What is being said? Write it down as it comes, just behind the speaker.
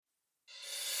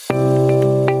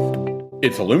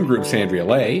It's Illume Group's Andrea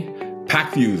Lay,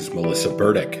 PackView's Melissa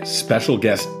Burdick, special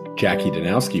guest Jackie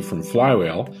Danowski from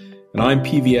Flywheel, and I'm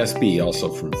PVSB, also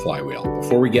from Flywheel.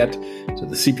 Before we get to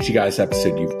the CPG Guys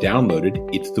episode you've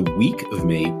downloaded, it's the week of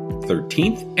May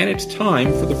 13th, and it's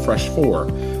time for the Fresh Four.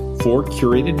 Four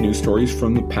curated news stories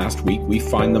from the past week. We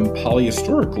find them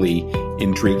polyhistorically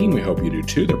intriguing. We hope you do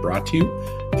too. They're brought to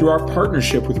you through our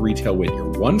partnership with Retail Wit, your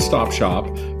one-stop shop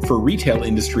for retail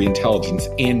industry intelligence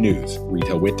and news.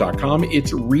 RetailWit.com.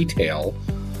 It's retail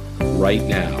right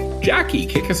now. Jackie,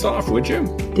 kick us off, would you?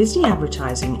 Disney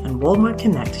Advertising and Walmart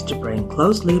connect to bring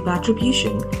closed-loop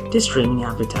attribution to streaming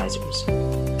advertisers.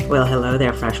 Well, hello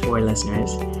there, Fresh Four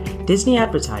listeners. Disney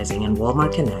Advertising and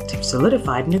Walmart Connect have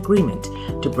solidified an agreement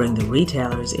to bring the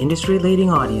retailer's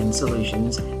industry-leading audience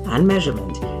solutions and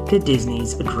measurement to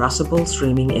Disney's addressable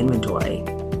streaming inventory.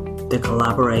 The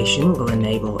collaboration will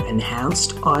enable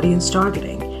enhanced audience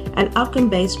targeting and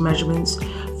outcome-based measurements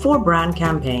for brand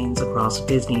campaigns across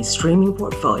Disney's streaming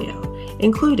portfolio,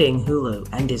 including Hulu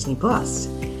and Disney+.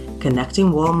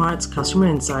 Connecting Walmart's customer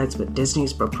insights with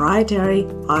Disney's proprietary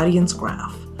audience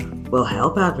graph will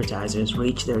help advertisers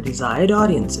reach their desired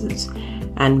audiences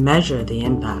and measure the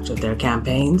impact of their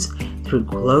campaigns through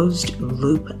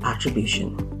closed-loop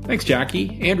attribution. Thanks,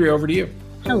 Jackie. Andrea, over to you.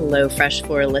 Hello, Fresh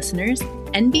Four listeners.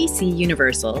 NBC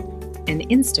Universal and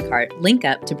Instacart link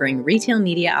up to bring retail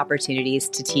media opportunities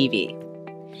to TV.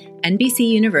 NBC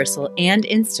Universal and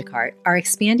Instacart are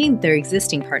expanding their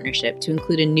existing partnership to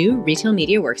include a new retail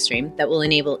media workstream that will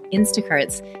enable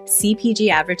Instacart's CPG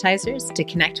advertisers to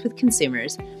connect with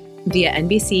consumers via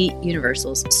NBC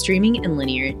Universal's streaming and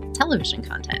linear television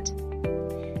content.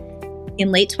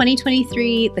 In late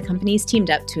 2023, the companies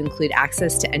teamed up to include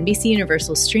access to NBC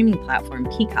Universal's streaming platform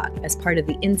Peacock as part of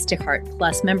the Instacart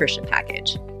Plus membership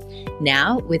package.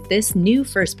 Now, with this new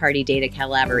first-party data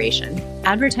collaboration,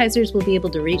 advertisers will be able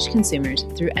to reach consumers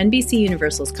through NBC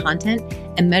Universal's content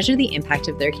and measure the impact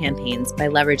of their campaigns by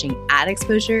leveraging ad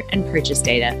exposure and purchase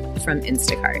data from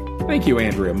Instacart. Thank you,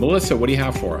 Andrea. Melissa, what do you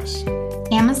have for us?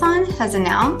 Amazon has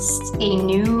announced a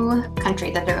new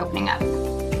country that they're opening up.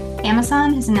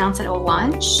 Amazon has announced that it will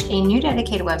launch a new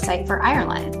dedicated website for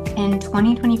Ireland in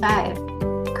 2025.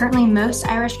 Currently, most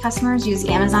Irish customers use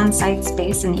Amazon sites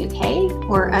based in the UK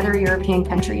or other European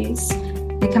countries.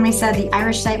 The company said the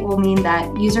Irish site will mean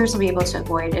that users will be able to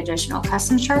avoid additional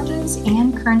customs charges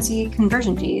and currency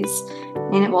conversion fees,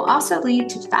 and it will also lead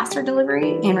to faster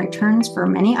delivery and returns for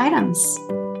many items.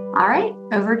 All right,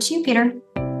 over to you, Peter.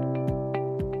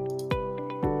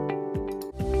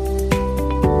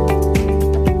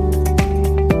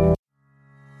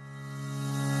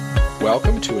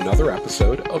 Welcome to another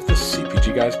episode of the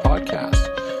CPG Guys podcast.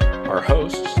 Our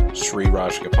hosts, Sri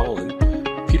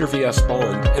Rajgopalan, Peter V.S.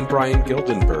 Bond, and Brian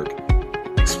Gildenberg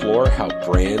explore how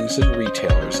brands and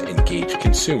retailers engage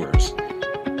consumers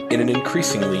in an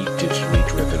increasingly digitally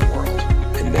driven world.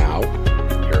 And now,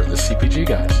 here are the CPG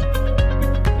Guys.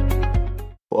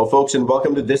 Hello, folks, and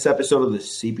welcome to this episode of the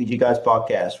CPG Guys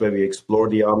podcast, where we explore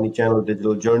the omnichannel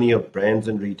digital journey of brands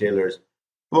and retailers.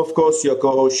 I'm, of course, your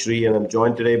co-host, Sri, and I'm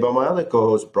joined today by my other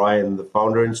co-host, Brian, the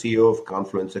founder and CEO of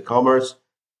Confluencer Commerce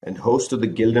and host of the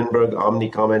Gildenberg Omni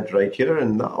Comment right here,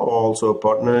 and now also a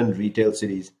partner in Retail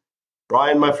Cities.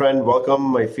 Brian, my friend,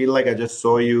 welcome. I feel like I just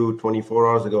saw you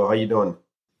 24 hours ago. How you doing?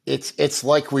 It's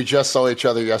like we just saw each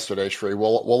other yesterday, Sri.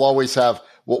 We'll always have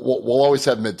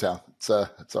Midtown.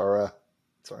 It's our.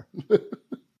 I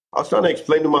was trying to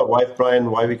explain to my wife, Brian,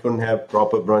 why we couldn't have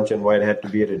proper brunch and why it had to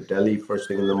be at a deli first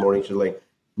thing in the morning. She's like,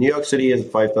 New York City has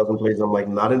 5,000 places. I'm like,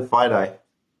 not in FiDi.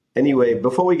 Anyway,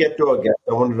 before we get to our guest,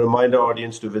 I want to remind our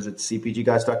audience to visit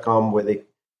cpgguys.com, where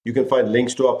you can find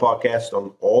links to our podcast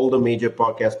on all the major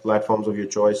podcast platforms of your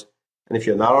choice. And if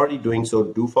you're not already doing so,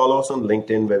 do follow us on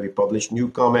LinkedIn, where we publish new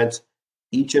comments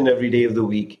each and every day of the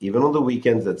week, even on the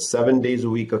weekends. That's 7 days a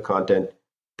week of content.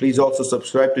 Please also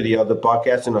subscribe to the other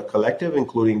podcasts in our collective,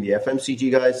 including the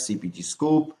FMCG Guys, CPG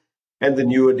Scoop, and the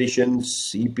new edition,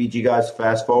 CPG Guys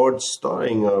Fast Forward,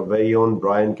 starring our very own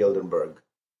Brian Gildenberg.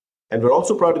 And we're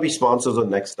also proud to be sponsors of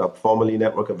Next Up, formerly a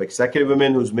network of executive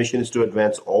women whose mission is to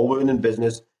advance all women in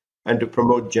business and to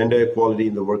promote gender equality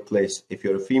in the workplace. If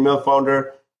you're a female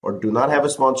founder or do not have a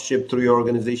sponsorship through your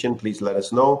organization, please let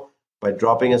us know by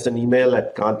dropping us an email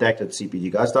at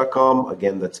contact@cpgguys.com.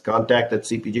 Again, that's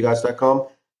contact@cpgguys.com.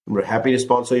 And we're happy to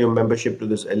sponsor your membership to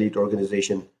this elite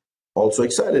organization. Also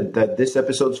excited that this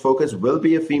episode's focus will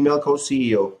be a female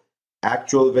co-CEO,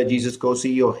 actual Veggies'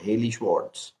 co-CEO, Hailey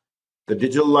Swartz. The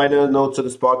digital liner notes of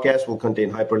this podcast will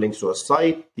contain hyperlinks to our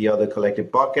site, the other collective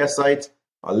podcast sites,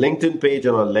 our LinkedIn page,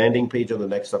 and our landing page on the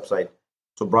Next Up site.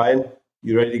 So, Brian,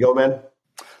 you ready to go, man?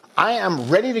 I am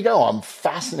ready to go. I'm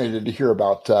fascinated to hear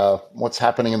about what's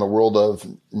happening in the world of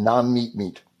non-meat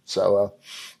meat. So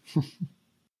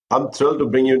I'm thrilled to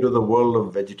bring you into the world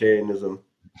of vegetarianism.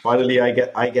 Finally, I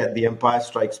get The Empire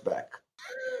Strikes Back.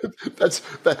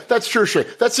 That's true, Shay.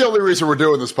 That's the only reason we're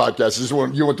doing this podcast is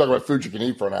when you want to talk about food you can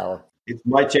eat for an hour. It's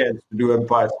my chance to do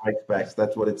Empire Strikes Back.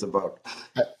 That's what it's about.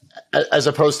 As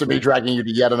opposed to me dragging you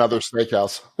to yet another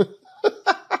steakhouse.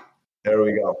 There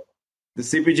we go. The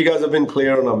CPG guys have been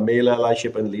clear on our male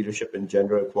allyship and leadership and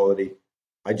gender equality.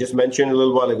 I just mentioned a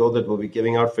little while ago that we'll be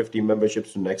giving out 50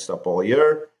 memberships to Next Up all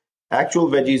year. Actual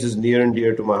Veggies is near and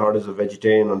dear to my heart as a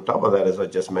vegetarian. On top of that, as I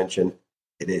just mentioned,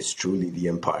 it is truly The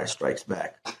Empire Strikes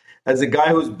Back. As a guy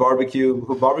who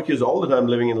barbecues all the time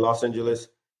living in Los Angeles,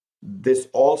 this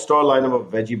all-star lineup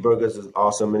of veggie burgers is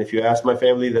awesome. And if you ask my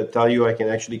family, they'll tell you I can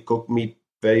actually cook meat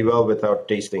very well without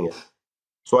tasting it.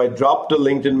 So I dropped a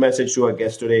LinkedIn message to our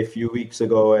guest today a few weeks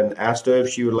ago and asked her if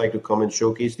she would like to come and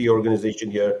showcase the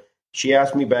organization here. She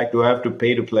asked me back, do I have to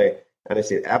pay to play? And I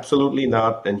said, absolutely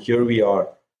not. And here we are.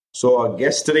 So our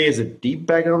guest today is a deep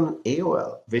background in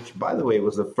AOL, which, by the way,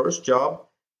 was the first job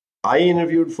I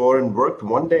interviewed for and worked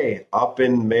one day up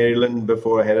in Maryland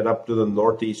before I headed up to the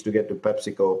Northeast to get to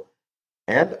PepsiCo.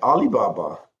 And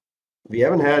Alibaba. We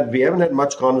haven't had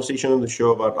much conversation on the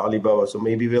show about Alibaba, so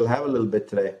maybe we'll have a little bit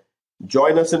today.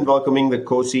 Join us in welcoming the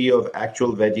co-CEO of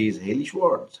Actual Veggies, Hailey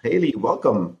Swartz. Hailey,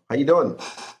 welcome. How you doing?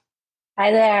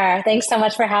 Hi there. Thanks so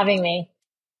much for having me.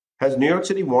 Has New York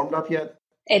City warmed up yet?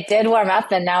 It did warm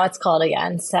up and now it's cold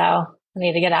again. So I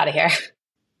need to get out of here.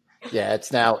 Yeah,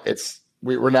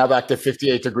 we're now back to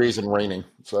 58 degrees and raining.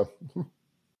 So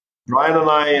Brian and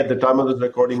I, at the time of this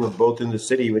recording, were both in the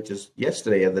city, which is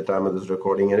yesterday at the time of this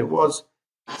recording, and it was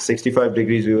 65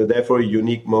 degrees. We were there for a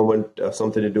unique moment,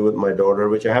 something to do with my daughter,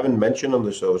 which I haven't mentioned on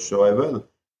the show, so I will.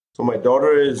 So my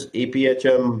daughter is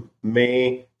APHM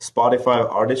May Spotify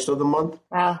Artist of the Month.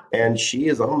 Wow. And she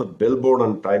is on the billboard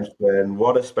on Times Square. And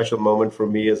what a special moment for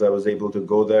me as I was able to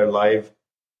go there live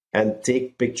and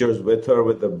take pictures with her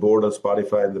with the board of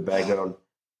Spotify in the background.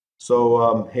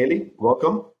 So, Hailey,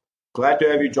 welcome. Glad to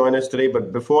have you join us today.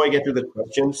 But before I get to the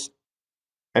questions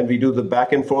and we do the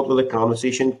back and forth with the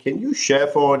conversation, can you share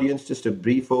for our audience just a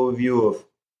brief overview of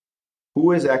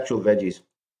who is Actual Veggies?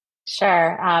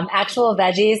 Sure. Actual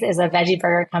Veggies is a veggie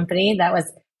burger company that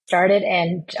was started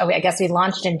we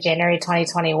launched in January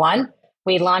 2021.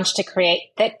 We launched to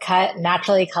create thick cut,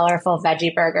 naturally colorful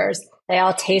veggie burgers. They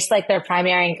all taste like their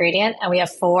primary ingredient. And we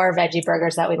have 4 veggie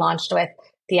burgers that we launched with: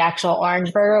 the actual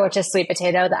orange burger, which is sweet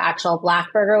potato, the actual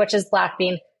black burger, which is black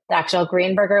bean, the actual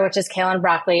green burger, which is kale and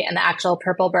broccoli, and the actual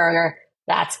purple burger,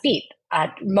 that's beet.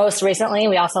 Most recently,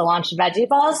 we also launched veggie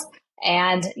balls.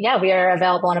 And yeah, we are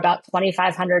available in about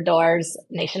 2,500 doors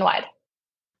nationwide.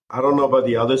 I don't know about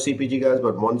the other CPG guys,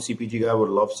 but one CPG guy would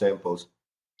love samples.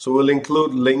 So we'll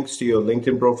include links to your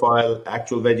LinkedIn profile,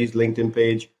 Actual Veggies LinkedIn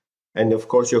page, and of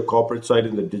course your corporate site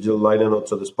in the digital liner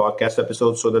notes of this podcast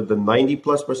episode, so that the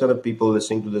 90+% of people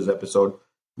listening to this episode,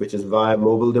 which is via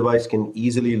mobile device, can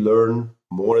easily learn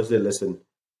more as they listen.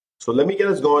 So let me get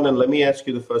us going and let me ask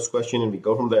you the first question and we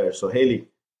go from there. So Hailey,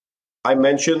 I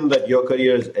mentioned that your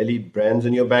career is elite brands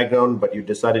in your background, but you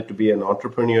decided to be an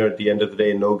entrepreneur at the end of the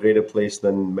day. No greater place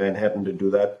than Manhattan to do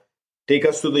that. Take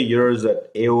us through the years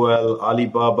at AOL,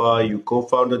 Alibaba. You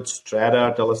co-founded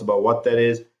Strata. Tell us about what that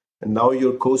is. And now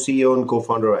you're co-CEO and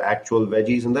co-founder of Actual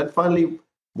Veggies. And then finally,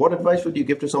 what advice would you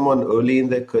give to someone early in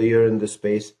their career in this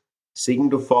space, seeking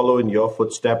to follow in your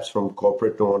footsteps from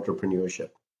corporate to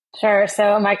entrepreneurship? Sure.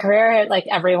 So my career, like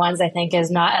everyone's, I think, is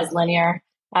not as linear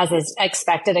as is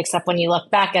expected, except when you look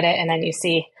back at it and then you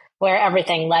see where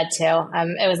everything led to.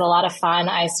 It was a lot of fun.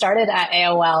 I started at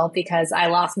AOL because I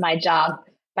lost my job.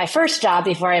 My first job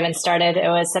before I even started, it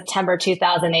was September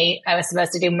 2008. I was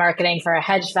supposed to do marketing for a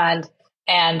hedge fund,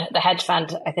 and the hedge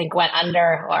fund, I think, went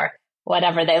under or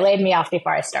whatever. They laid me off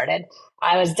before I started.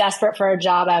 I was desperate for a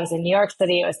job. I was in New York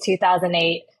City. It was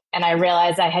 2008. And I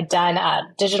realized I had done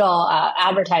digital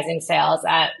advertising sales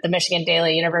at the Michigan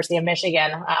Daily, University of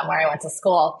Michigan, where I went to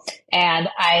school. And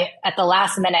at the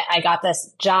last minute, I got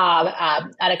this job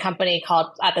at a company called,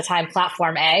 at the time,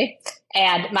 Platform A.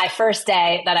 And my first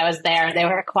day that I was there, they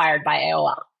were acquired by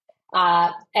AOL.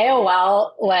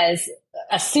 AOL was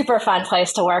a super fun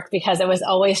place to work because it was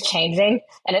always changing,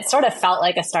 and it sort of felt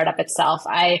like a startup itself.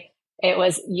 It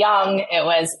was young. It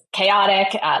was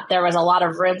chaotic. There was a lot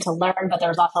of room to learn, but there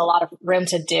was also a lot of room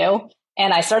to do.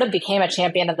 And I sort of became a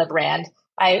champion of the brand.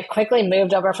 I quickly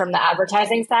moved over from the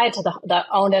advertising side to the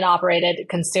owned and operated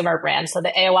consumer brand. So the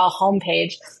AOL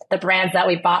homepage, the brands that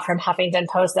we bought from Huffington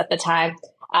Post at the time,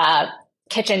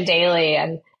 Kitchen Daily.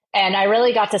 And I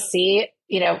really got to see,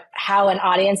 how an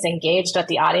audience engaged with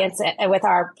the audience with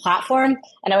our platform.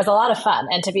 And it was a lot of fun.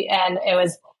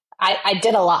 I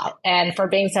did a lot. And for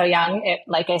being so young,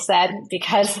 like I said,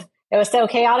 because it was so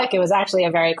chaotic, it was actually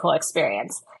a very cool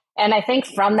experience. And I think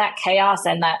from that chaos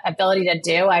and that ability to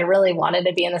do, I really wanted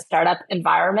to be in the startup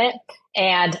environment.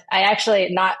 And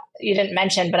you didn't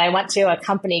mention, but I went to a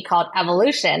company called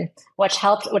Evolution, which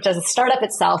is a startup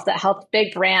itself that helped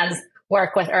big brands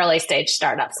work with early stage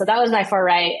startups. So that was my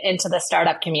foray into the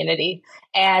startup community.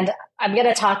 And I'm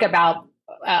going to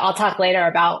I'll talk later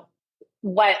about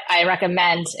what I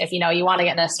recommend if, you want to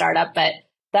get into a startup, but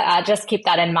just keep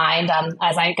that in mind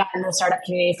as I got into the startup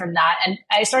community from that. And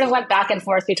I sort of went back and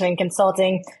forth between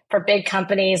consulting for big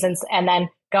companies and then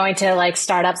going to like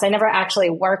startups. I never actually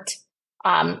worked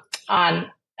on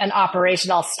an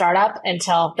operational startup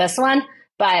until this one,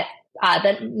 but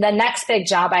the next big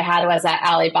job I had was at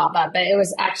Alibaba. But it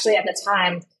was actually at the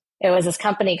time, it was this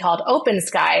company called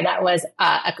OpenSky that was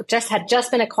had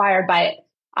just been acquired by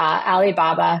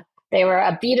Alibaba. They were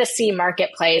a B2C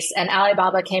marketplace, and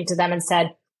Alibaba came to them and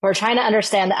said, "We're trying to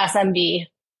understand the SMB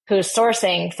who's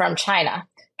sourcing from China.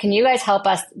 Can you guys help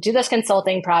us do this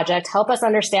consulting project? Help us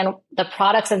understand the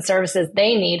products and services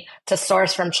they need to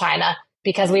source from China,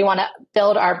 because we want to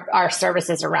build our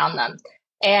services around them."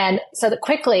 And so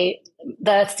quickly,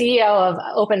 the CEO of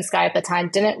OpenSky at the time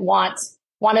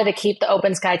wanted to keep the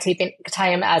OpenSky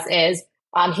team as is.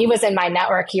 He was in my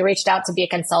network. He reached out to be a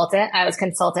consultant. I was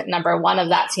consultant number one of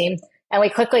that team. And we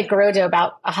quickly grew to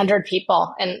about 100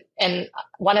 people in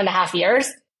 1.5 years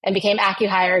and became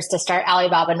acqui-hires to start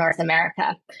Alibaba North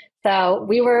America. So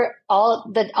we were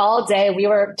all day, we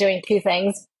were doing two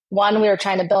things. One, we were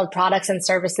trying to build products and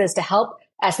services to help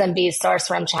SMBs source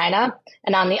from China.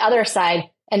 And on the other side,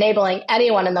 enabling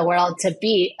anyone in the world to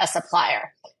be a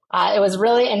supplier. It was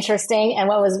really interesting. And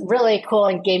what was really cool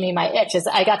and gave me my itch is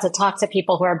I got to talk to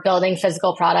people who are building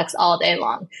physical products all day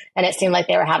long. And it seemed like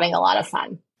they were having a lot of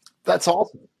fun. That's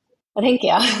awesome. Well, thank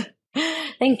you.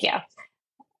 Thank you.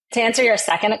 To answer your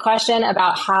second question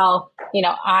about how,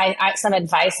 I some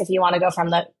advice if you want to go from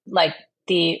the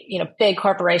big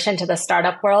corporation to the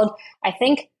startup world, I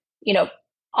think,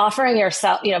 offering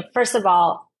yourself, first of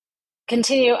all,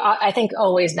 continue, I think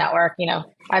always network.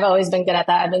 I've always been good at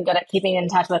that. I've been good at keeping in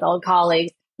touch with old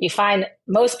colleagues. You find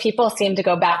most people seem to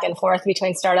go back and forth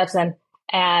between startups and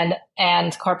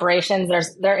corporations.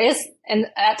 And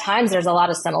at times there's a lot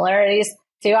of similarities.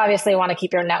 So you obviously want to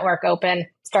keep your network open,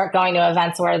 start going to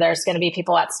events where there's going to be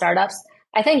people at startups.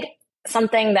 I think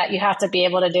something that you have to be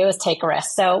able to do is take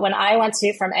risks. So when I went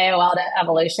from AOL to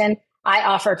Evolution, I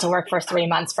offered to work for 3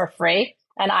 months for free.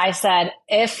 And I said,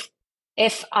 if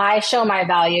I show my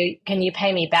value, can you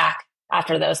pay me back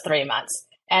after those 3 months?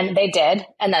 And they did.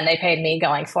 And then they paid me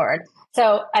going forward.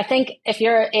 So I think if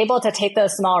you're able to take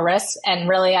those small risks and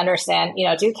really understand,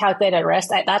 do calculated risk,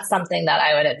 that's something that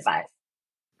I would advise.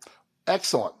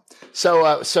 Excellent.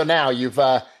 So now you've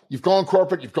gone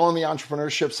corporate, you've gone the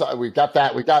entrepreneurship side. We've got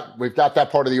that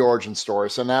part of the origin story.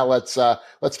 So now let's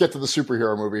get to the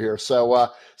superhero movie here. So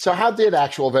how did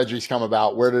actual Veggies come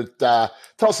about? Where did tell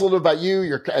us a little bit about you,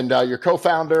 your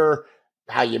co-founder,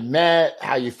 how you met,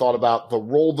 how you thought about the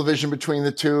role division between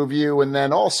the two of you, and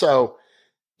then also,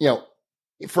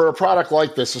 for a product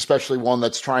like this, especially one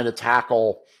that's trying to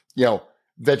tackle,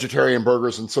 vegetarian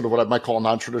burgers in sort of what I might call a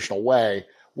non-traditional way.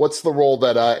 What's the role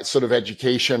that sort of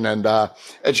education and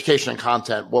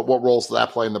content? What roles does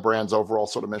that play in the brand's overall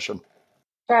sort of mission?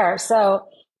 Sure. So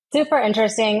super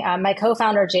interesting. My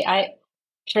co-founder, you're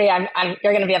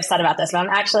going to be upset about this, but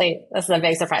this is a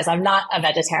big surprise. I'm not a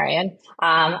vegetarian.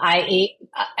 I eat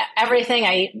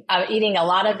everything. I'm eating a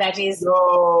lot of veggies.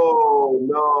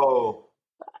 No.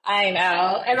 I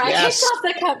know. Am I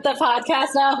kicked off the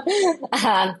podcast now?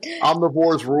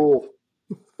 Omnivores rule.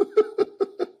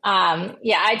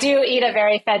 I do eat a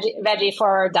very veggie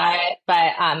forward diet,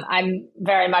 but I'm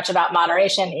very much about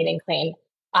moderation, eating clean.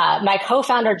 My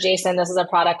co-founder, Jason, this is a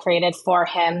product created for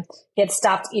him. He had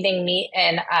stopped eating meat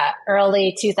in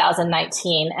early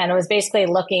 2019 and was basically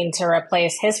looking to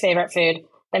replace his favorite food,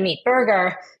 the meat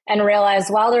burger, and realized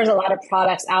while there's a lot of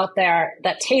products out there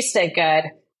that tasted good,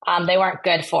 they weren't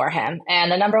good for him.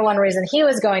 And the number one reason he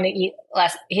was going to eat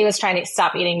less, he was trying to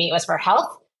stop eating meat, was for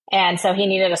health. And so he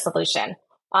needed a solution.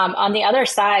 On the other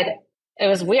side, it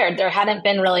was weird. There hadn't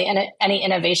been really any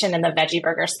innovation in the veggie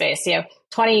burger space.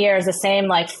 20 years, the same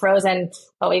like frozen,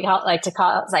 what we like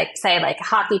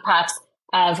hockey pucks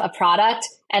of a product,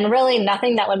 and really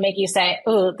nothing that would make you say,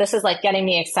 "Ooh, this is like getting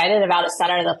me excited about a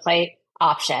center of the plate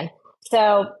option."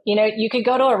 So, you could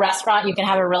go to a restaurant, you can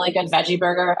have a really good veggie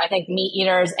burger. I think meat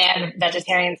eaters and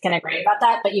vegetarians can agree about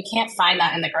that, but you can't find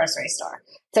that in the grocery store.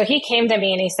 So he came to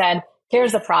me and he said,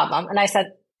 here's the problem. And I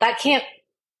said, I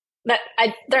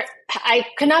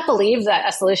could not believe that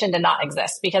a solution did not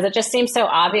exist, because it just seemed so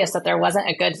obvious that there wasn't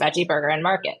a good veggie burger in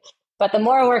market. But the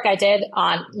more work I did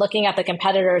on looking at the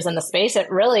competitors in the space, it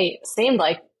really seemed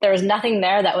like there was nothing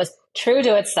there that was true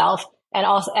to itself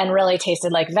and really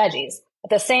tasted like Veggies. At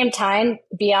the same time,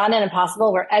 Beyond and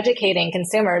Impossible, we're educating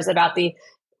consumers about the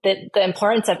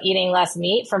importance of eating less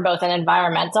meat from both an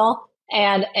environmental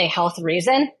and a health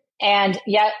reason. And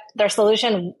yet their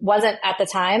solution wasn't at the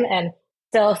time, and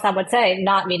still some would say,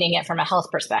 not meeting it from a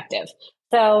health perspective.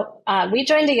 So we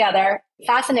joined together.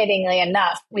 Fascinatingly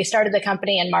enough, we started the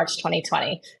company in March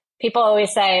 2020. People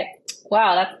always say,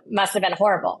 wow, that must have been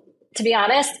horrible. To be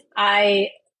honest, I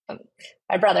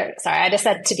just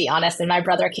said to be honest, and my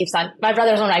brother's one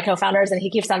of my co-founders, and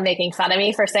he keeps on making fun of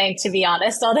me for saying to be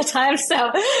honest all the time. So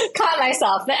caught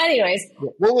myself. But anyways.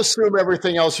 We'll assume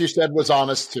everything else you said was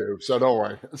honest too. So don't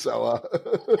worry. So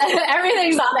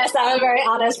everything's honest. I'm a very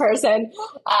honest person.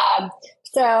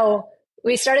 So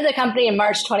we started the company in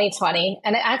March 2020,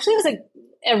 and it actually was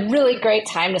a really great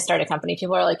time to start a company.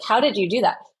 People are like, how did you do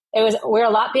that? We're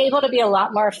able to be a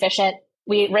lot more efficient.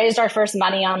 We raised our first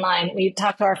money online. We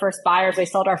talked to our first buyers. We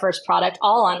sold our first product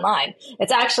all online.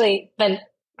 It's actually been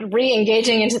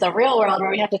re-engaging into the real world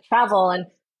where we have to travel and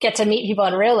get to meet people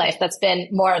in real life. That's been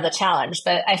more of the challenge.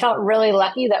 But I felt really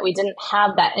lucky that we didn't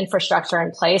have that infrastructure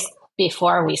in place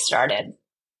before we started.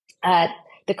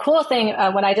 The cool thing,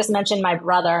 when I just mentioned my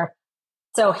brother,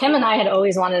 so him and I had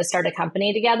always wanted to start a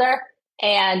company together.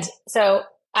 And so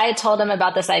I had told him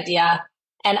about this idea,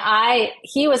 and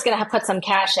he was going to put some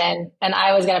cash in, and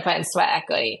I was going to put in sweat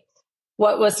equity.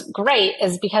 What was great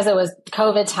is because it was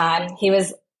COVID time, he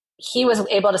was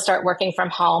able to start working from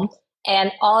home,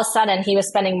 and all of a sudden he was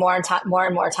spending more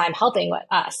and more time helping with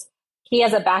us. He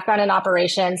has a background in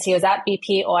operations. He was at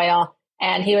BP Oil,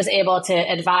 and he was able to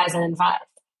advise and advise.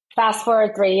 Fast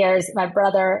forward 3 years, my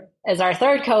brother is our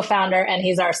third co-founder, and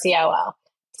he's our COO.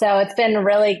 So it's been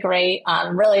really great,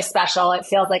 really special. It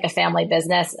feels like a family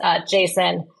business.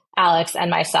 Jason, Alex, and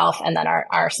myself, and then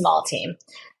our small team.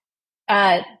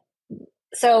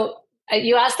 So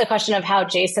you asked the question of how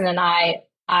Jason and I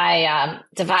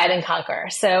divide and conquer.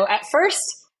 So at first,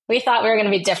 we thought we were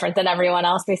going to be different than everyone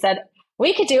else. We said,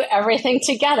 we could do everything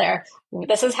together.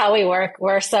 This is how we work.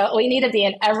 We need to be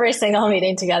in every single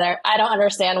meeting together. I don't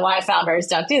understand why founders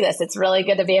don't do this. It's really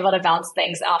good to be able to bounce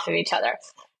things off of each other.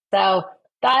 So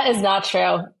that is not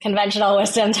true. Conventional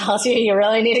wisdom tells you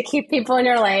really need to keep people in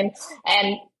your lane.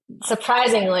 And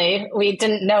surprisingly, we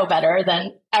didn't know better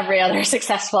than every other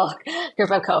successful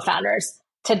group of co-founders.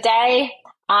 Today,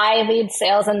 I lead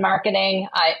sales and marketing.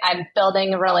 I'm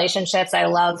building relationships. I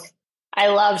love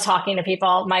talking to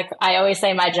people. I always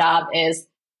say my job is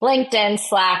LinkedIn,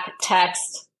 Slack,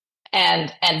 text,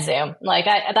 and Zoom.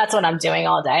 That's what I'm doing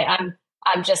all day.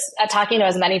 I'm just talking to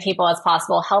as many people as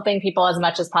possible, helping people as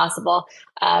much as possible,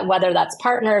 whether that's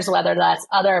partners, whether that's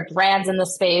other brands in the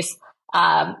space,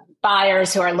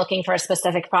 buyers who are looking for a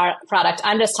specific product.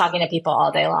 I'm just talking to people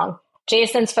all day long.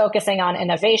 Jason's focusing on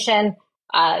innovation.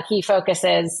 He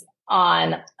focuses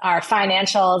on our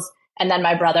financials, and then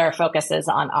my brother focuses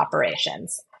on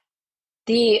operations.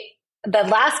 The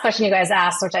last question you guys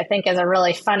asked, which I think is a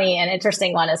really funny and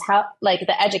interesting one, is how,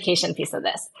 the education piece of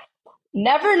this.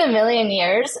 Never in a million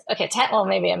years,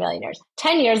 maybe a million years,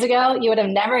 10 years ago, you would have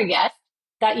never guessed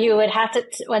that you would have to,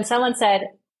 when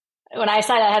I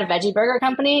said I had a veggie burger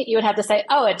company, you would have to say,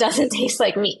 oh, it doesn't taste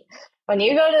like meat. When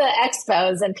you go to the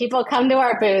expos and people come to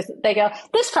our booth, they go,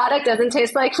 this product doesn't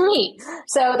taste like meat.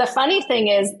 So the funny thing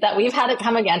is that we've had to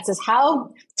come against is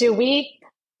how do we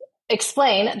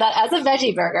explain that as a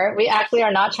veggie burger, we actually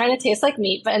are not trying to taste like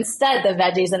meat, but instead the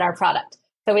veggies in our product.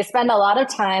 So we spend a lot of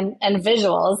time and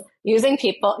visuals using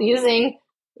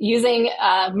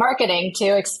marketing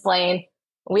to explain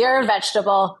we are a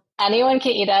vegetable. Anyone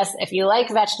can eat us. If you like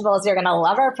vegetables, you're going to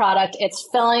love our product. It's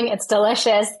filling, it's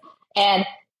delicious, and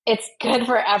it's good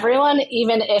for everyone,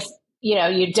 even if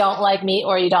you don't like meat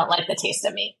or you don't like the taste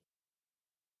of meat.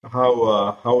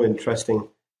 How interesting.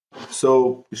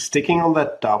 So sticking on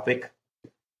that topic,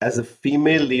 as a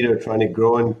female leader trying to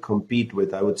grow and compete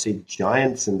with, I would say,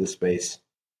 giants in the space,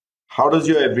 how does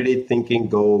your everyday thinking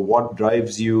go? What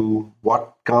drives you?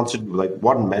 What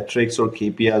metrics or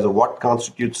KPIs, or what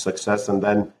constitutes success? And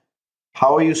then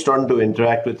how are you starting to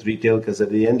interact with retail? Because at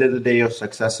the end of the day, your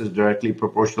success is directly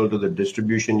proportional to the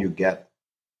distribution you get.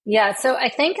 Yeah. So I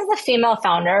think as a female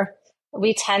founder,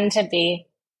 we tend to be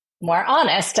more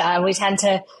honest. We tend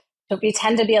to we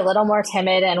tend to be a little more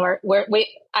timid, and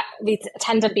we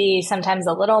tend to be sometimes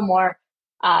a little more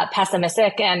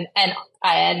pessimistic and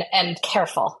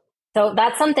careful. So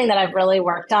that's something that I've really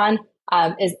worked on,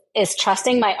 is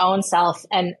trusting my own self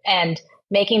and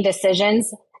making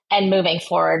decisions and moving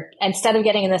forward instead of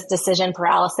getting in this decision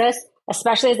paralysis.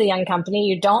 Especially as a young company,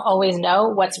 you don't always know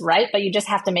what's right, but you just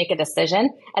have to make a decision.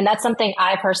 And that's something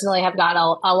I personally have gotten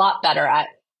a lot better at.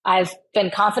 I've been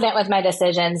confident with my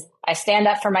decisions. I stand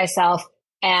up for myself,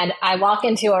 and I walk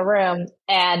into a room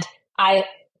and I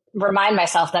remind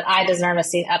myself that I deserve a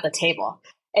seat at the table.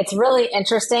 It's really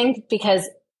interesting because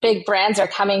big brands are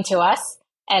coming to us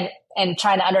and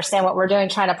trying to understand what we're doing,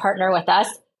 trying to partner with us.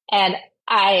 And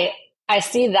I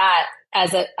see that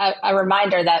as a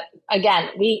reminder that,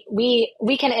 again,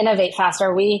 we can innovate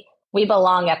faster. We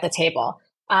belong at the table.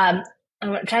 I'm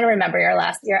trying to remember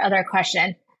your other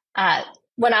question.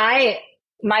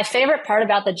 My favorite part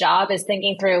about the job is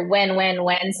thinking through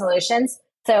win-win-win solutions.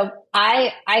 So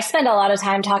I spend a lot of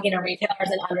time talking to retailers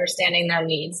and understanding their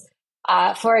needs.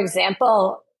 For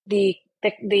example, the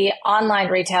online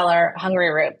retailer Hungry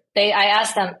Root, I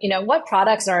asked them, what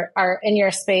products are in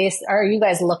your space are you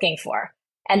guys looking for?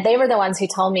 And they were the ones who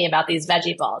told me about these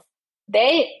veggie balls.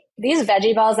 These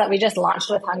veggie balls that we just launched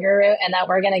with Hungry Root and that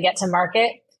we're going to get to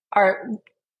market are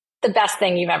the best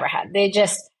thing you've ever had. They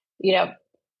just, they're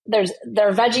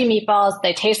veggie meatballs.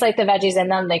 They taste like the veggies in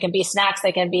them. They can be snacks.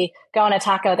 They can go in a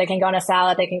taco. They can go in a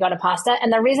salad. They can go in a pasta.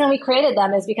 And the reason we created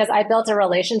them is because I built a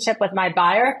relationship with my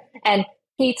buyer, and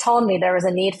he told me there was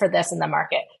a need for this in the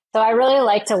market. So I really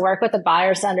like to work with the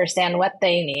buyers to understand what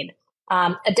they need.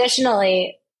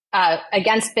 Additionally,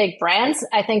 against big brands,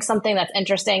 I think something that's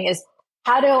interesting is,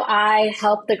 how do I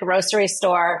help the grocery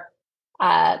store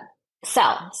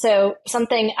sell? So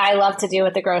something I love to do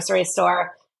with the grocery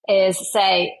store is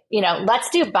say, let's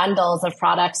do bundles of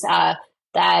products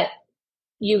that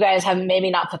you guys have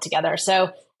maybe not put together.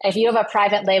 So if you have a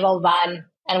private label bun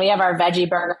and we have our veggie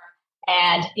burger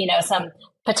and, some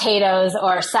potatoes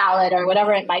or salad or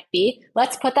whatever it might be,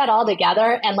 let's put that all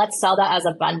together and let's sell that as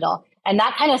a bundle. And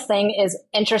that kind of thing is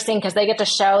interesting because they get to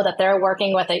show that they're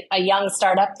working with a young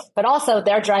startup, but also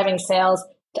they're driving sales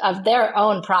of their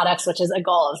own products, which is a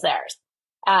goal of theirs.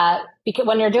 Because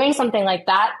when you're doing something like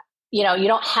that, you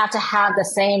don't have to have the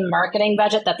same marketing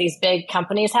budget that these big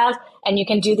companies have, and you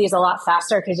can do these a lot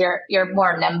faster because you're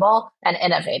more nimble and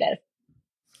innovative.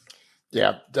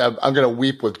 Yeah, I'm going to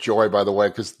weep with joy, by the way,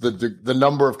 because the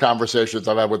number of conversations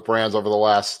I've had with brands over the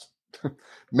last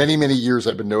many, many years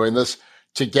I've been doing this,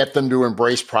 to get them to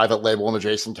embrace private label and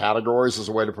adjacent categories as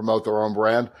a way to promote their own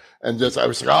brand. And I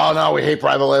was like, oh no, we hate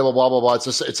private label, blah, blah, blah.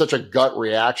 It's such a gut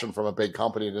reaction from a big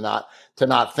company to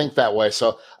not think that way.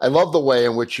 So I love the way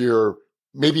in which you're,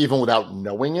 maybe even without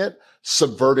knowing it,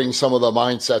 subverting some of the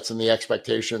mindsets and the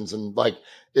expectations. And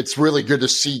it's really good to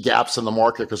see gaps in the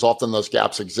market, because often those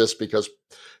gaps exist because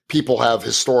people have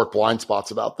historic blind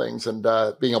spots about things, and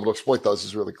being able to exploit those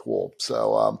is really cool.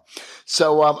 So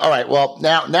all right. Well,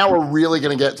 now we're really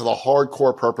going to get to the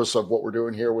hardcore purpose of what we're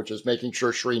doing here, which is making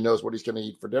sure Sri knows what he's going to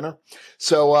eat for dinner.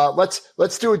 So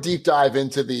let's do a deep dive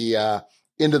into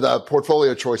the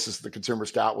portfolio choices the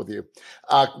consumers got with you.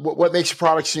 What makes your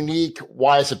products unique?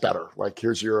 Why is it better?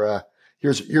 Here's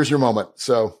your moment.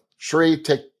 So Sri,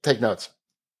 take notes.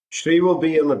 Shri will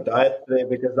be on a diet today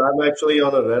because I'm actually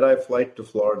on a red-eye flight to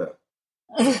Florida.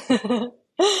 I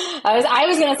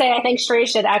was going to say, I think Shri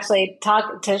should actually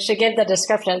should give the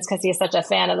descriptions because he's such a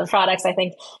fan of the products. I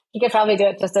think he could probably do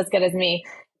it just as good as me.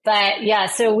 But yeah,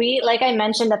 so we, like I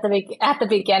mentioned at the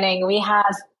beginning, we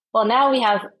have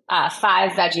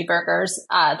 5 veggie burgers.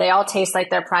 They all taste like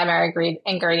their primary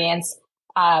ingredients.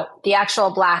 The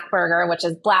actual black burger, which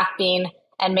is black bean,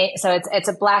 so it's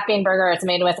a black bean burger. It's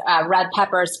made with red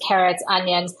peppers, carrots,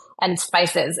 onions, and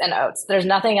spices and oats. There's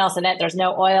nothing else in it. There's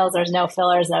no oils. There's no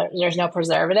fillers. There's no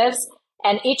preservatives.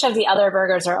 And each of the other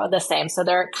burgers are the same. So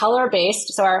they're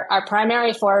color-based. So our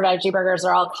primary 4 veggie burgers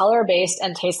are all color-based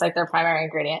and taste like their primary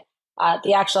ingredient.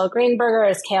 The actual green burger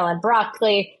is kale and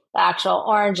broccoli. The actual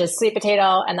orange is sweet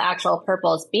potato. And the actual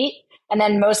purple is beet. And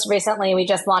then most recently, we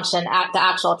just launched the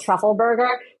actual truffle burger,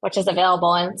 which is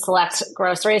available in select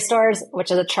grocery stores,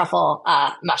 which is a truffle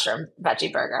mushroom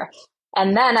veggie burger.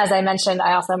 And then, as I mentioned,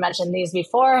 I also mentioned these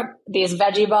before, these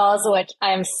veggie balls, which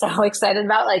I'm so excited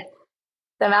about.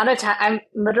 The amount of time I'm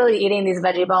literally eating these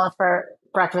veggie balls for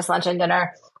breakfast, lunch, and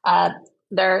dinner.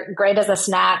 They're great as a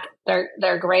snack.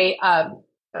 They're great,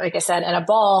 like I said, in a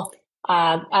bowl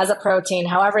as a protein,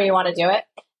 however you want to do it.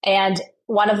 And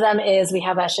one of them is, we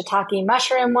have a shiitake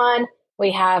mushroom one,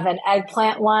 we have an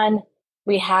eggplant one,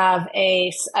 we have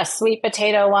a sweet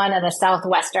potato one, and a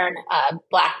southwestern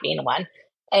black bean one.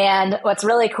 And what's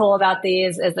really cool about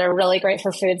these is they're really great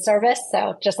for food service.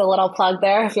 So just a little plug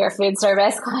there. If you're a food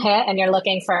service client and you're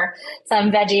looking for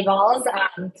some veggie balls,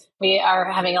 we are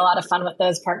having a lot of fun with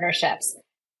those partnerships.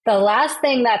 The last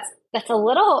thing that's a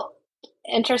little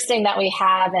interesting that we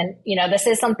have, and this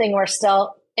is something we're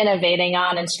still innovating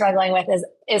on and struggling with,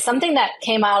 is something that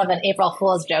came out of an April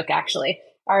Fool's joke, actually.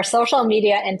 Our social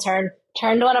media intern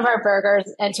turned one of our burgers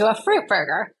into a fruit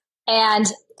burger. And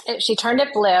she turned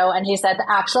it blue, and she said, the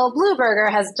actual blue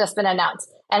burger has just been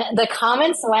announced. And the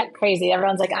comments went crazy.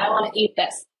 Everyone's like, I want to eat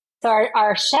this. So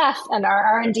our chef and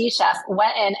our R&D chef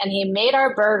went in, and he made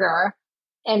our burger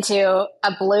into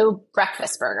a blue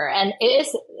breakfast burger. And it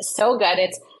is so good.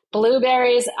 It's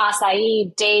blueberries,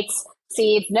 acai, dates,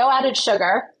 seeds, no added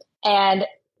sugar, and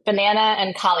banana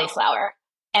and cauliflower.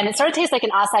 And it sort of tastes like an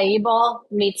acai bowl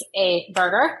meets a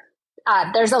burger.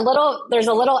 There's a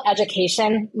little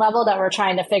education level that we're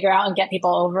trying to figure out and get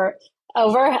people over.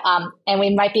 And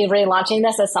we might be relaunching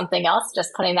this as something else,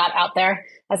 just putting that out there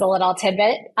as a little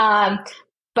tidbit.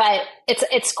 But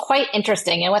it's quite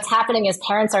interesting. And what's happening is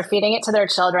parents are feeding it to their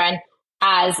children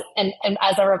as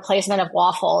a replacement of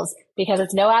waffles, because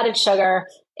it's no added sugar.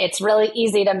 It's really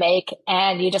easy to make,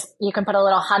 and you can put a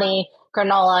little honey,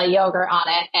 granola, yogurt on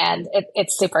it, and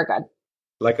it's super good.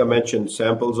 Like I mentioned,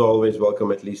 samples are always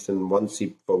welcome, at least in one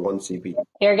CP.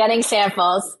 You're getting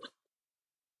samples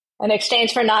in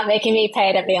exchange for not making me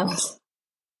pay, to be honest.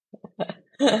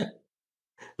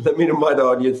 Let me remind the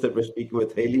audience that we're speaking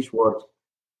with Hailey Swartz,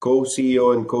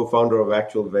 co-CEO and co-founder of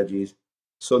Actual Veggies.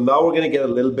 So now we're going to get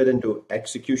a little bit into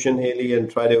execution, Hailey,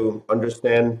 and try to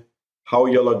understand how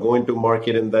y'all are going to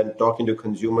market and then talking to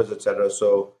consumers, etc.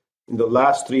 So in the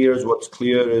last 3 years, what's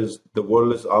clear is the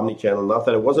world is omnichannel. Not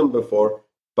that it wasn't before,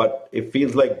 but it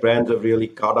feels like brands have really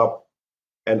caught up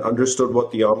and understood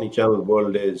what the omnichannel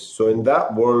world is. So in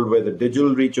that world where the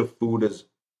digital reach of food has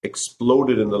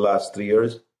exploded in the last 3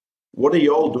 years, what are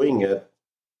you all doing at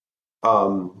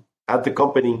the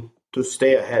company to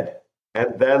stay ahead?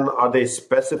 And then are there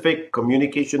specific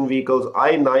communication vehicles?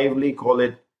 I naively call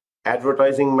it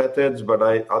advertising methods, but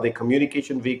are they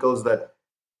communication vehicles that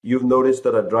you've noticed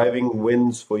that are driving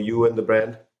wins for you and the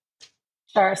brand?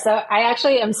 Sure. So I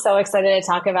actually am so excited to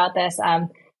talk about this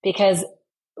because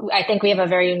I think we have a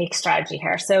very unique strategy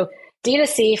here. So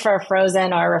D2C for a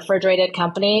frozen or refrigerated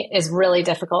company is really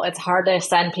difficult. It's hard to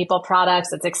send people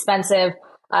products. It's expensive.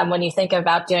 When you think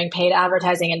about doing paid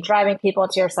advertising and driving people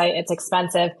to your site, it's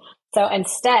expensive. So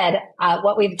instead,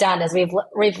 what we've done is we've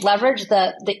leveraged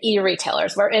the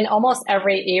e-retailers. We're in almost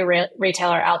every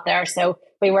e-retailer out there. So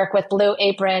we work with Blue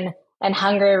Apron and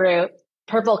Hungry Root,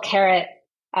 Purple Carrot,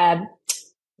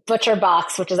 Butcher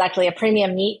Box, which is actually a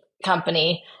premium meat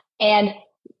company. And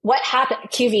what happened,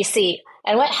 QVC.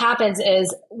 And what happens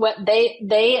is what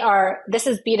they are, this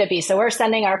is B2B. So we're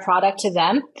sending our product to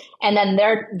them, and then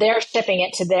they're shipping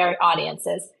it to their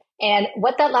audiences. And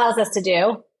what that allows us to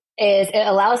do is it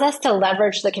allows us to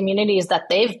leverage the communities that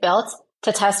they've built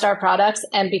to test our products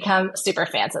and become super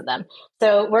fans of them.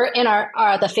 So we're in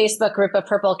the Facebook group of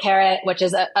Purple Carrot, which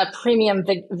is a premium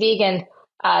vegan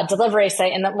delivery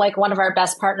site, and like one of our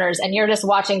best partners. And you're just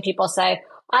watching people say,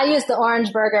 I used the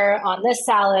orange burger on this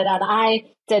salad, and I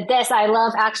did this. I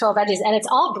love Actual Veggies, and it's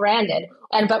all branded.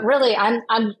 But really,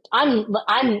 I'm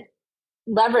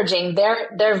leveraging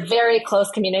their very close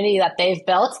community that they've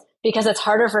built, because it's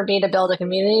harder for me to build a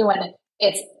community when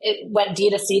when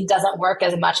D2C doesn't work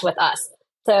as much with us.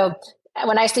 So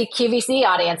when I see QVC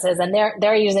audiences and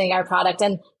they're using our product,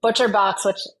 and Butcher Box,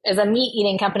 which is a meat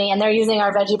eating company, and they're using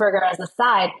our veggie burger as a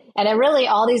side, and it really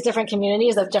all these different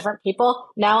communities of different people,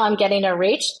 now I'm getting a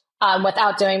reach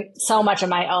without doing so much of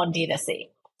my own D2C.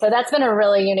 So that's been a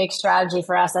really unique strategy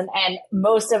for us. And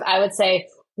most of, I would say,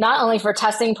 not only for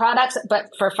testing products, but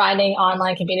for finding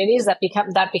online communities that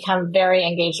become very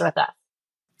engaged with us.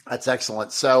 That's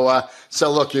excellent. So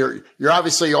look, you're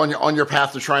obviously on your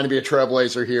path to trying to be a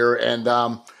trailblazer here, and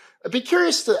I'd be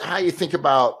curious to how you think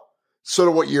about sort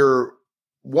of what your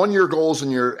 1 year goals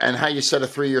and how you set a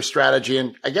 3-year strategy.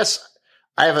 And I guess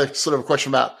I have a sort of a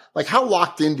question about, like, how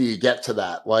locked in do you get to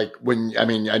that? Like, I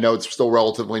know it's still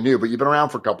relatively new, but you've been around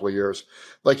for a couple of years.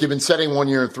 Like, you've been setting 1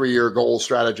 year and 3 year goal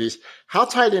strategies. How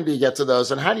tight in do you get to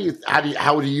those? And how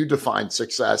do you define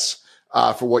success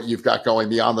for what you've got going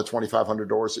beyond the 2,500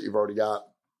 doors that you've already got?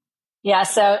 Yeah,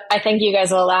 so I think you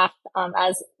guys will laugh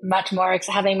as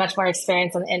having much more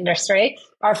experience in the industry.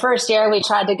 Our first year, we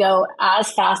tried to go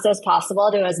as fast as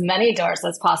possible to as many doors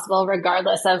as possible,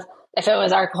 regardless of if it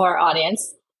was our core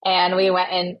audience. And we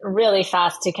went in really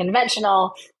fast to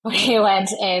conventional. We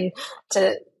went in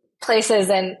to places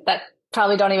that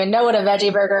probably don't even know what a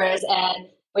veggie burger is. And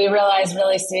we realized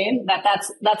really soon that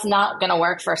that's not going to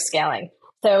work for scaling.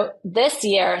 So this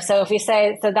year, so if we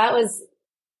say, so that was,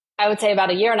 I would say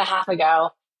about a year and a half ago,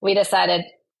 we decided,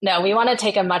 no, we want to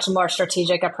take a much more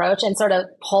strategic approach and sort of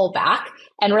pull back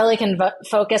and really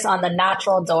focus on the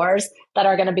natural doors that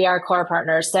are going to be our core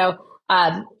partners. So,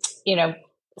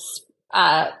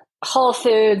 Whole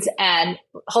Foods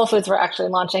we're actually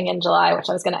launching in July, which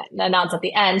I was going to announce at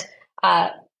the end,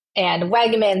 and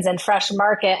Wegmans and Fresh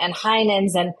Market and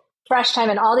Heinen's and Fresh Time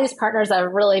and all these partners that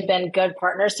have really been good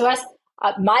partners to us.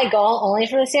 My goal only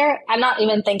for this year, I'm not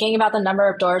even thinking about the number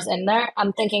of doors in there.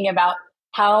 I'm thinking about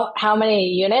how many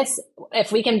units,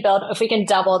 if we can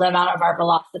double the amount of our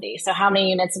velocity. So how many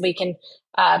units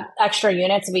extra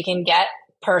units we can get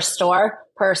per store,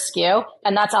 per SKU.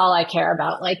 And that's all I care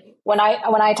about. Like when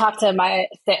I talk to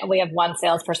we have one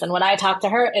salesperson, when I talk to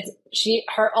her,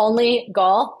 her only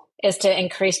goal is to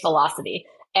increase velocity.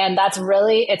 And it's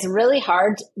really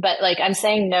hard, but like I'm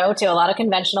saying no to a lot of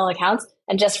conventional accounts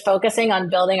and just focusing on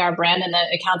building our brand and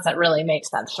the accounts that really make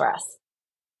sense for us.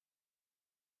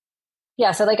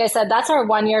 Yeah. So like I said, that's our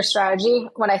 1-year strategy.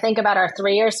 When I think about our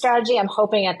 3-year strategy, I'm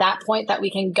hoping at that point that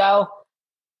we can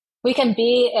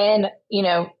be in,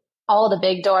 all the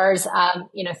big doors,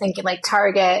 thinking like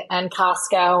Target and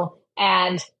Costco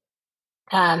and,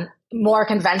 more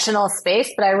conventional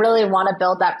space, but I really want to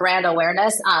build that brand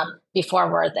awareness,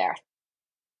 before we're there.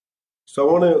 So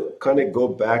I want to kind of go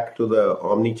back to the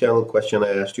omni-channel question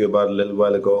I asked you about a little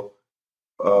while ago.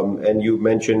 And you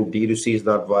mentioned D2C is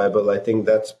not viable. I think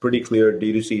that's pretty clear.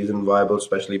 D2C isn't viable,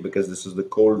 especially because this is the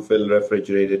cold fill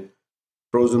refrigerated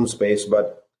frozen space.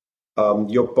 But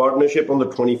your partnership on the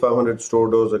 2,500 store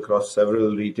doors across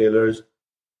several retailers,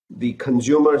 the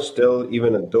consumer still,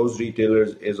 even at those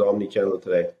retailers, is omni-channel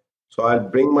today. So I'll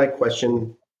bring my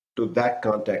question to that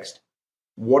context.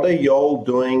 What are y'all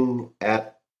doing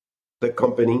at the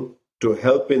company to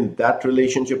help in that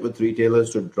relationship with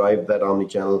retailers to drive that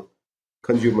omni-channel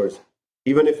consumers,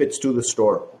 even if it's to the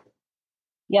store?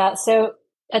 Yeah, so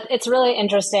it's really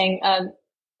interesting.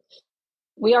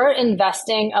 We are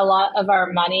investing a lot of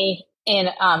our money in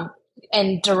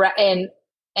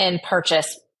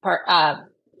purchase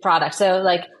products. So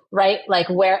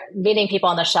where meeting people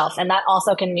on the shelf, and that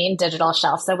also can mean digital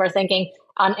shelf. So we're thinking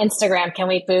on Instagram, can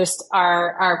we boost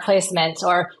our placement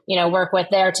or work with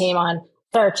their team on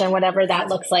search and whatever that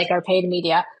looks like, our paid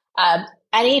media.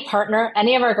 Any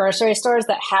of our grocery stores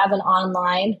that have an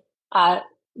online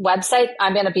website,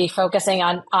 I'm going to be focusing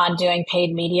on doing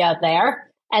paid media there.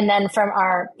 And then from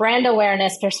our brand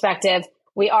awareness perspective,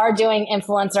 we are doing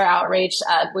influencer outreach.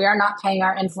 We are not paying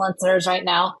our influencers right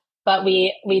now, but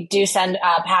we do send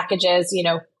packages,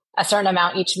 a certain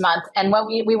amount each month. And what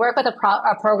we work with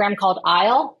a program called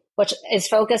Aisle, which is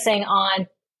focusing on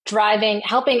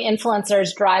helping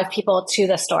influencers drive people to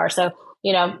the store. So,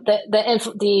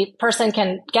 the person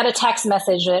can get a text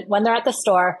message that when they're at the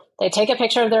store, they take a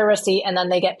picture of their receipt and then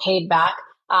they get paid back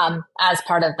as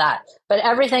part of that. But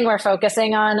everything we're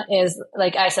focusing on is,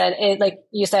 like I said, like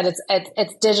you said,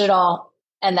 it's digital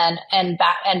and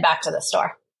back to the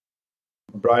store.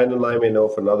 Brian and I may know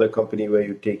of another company where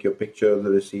you take your picture of the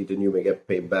receipt and you may get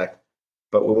paid back,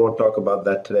 but we won't talk about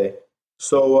that today.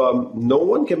 So no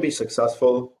one can be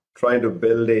successful trying to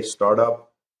build a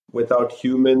startup without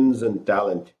humans and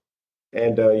talent.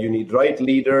 And you need right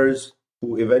leaders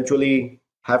who eventually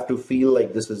have to feel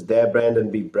like this is their brand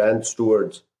and be brand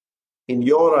stewards. In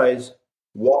your eyes,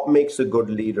 what makes a good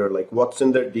leader? Like, what's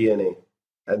in their DNA?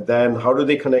 And then how do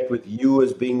they connect with you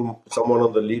as being someone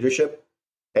on the leadership?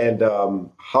 And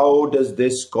how does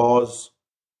this cause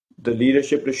the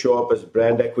leadership to show up as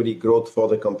brand equity growth for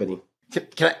the company?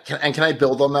 Can I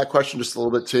build on that question just a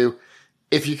little bit too?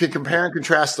 If you could compare and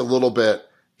contrast a little bit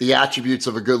the attributes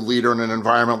of a good leader in an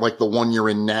environment like the one you're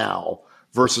in now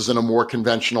versus in a more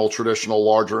conventional, traditional,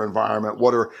 larger environment,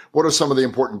 what are some of the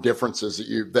important differences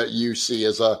that you see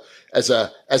as an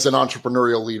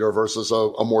entrepreneurial leader versus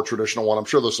a more traditional one? I'm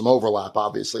sure there's some overlap,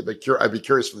 obviously, but I'd be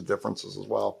curious for the differences as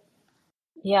well.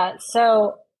 Yeah,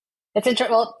 so it's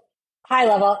interesting. Well, high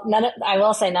level, I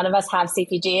will say none of us have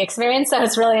CPG experience, so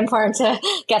it's really important to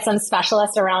get some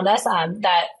specialists around us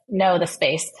that know the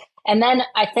space. And then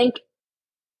I think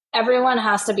everyone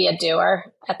has to be a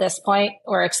doer at this point.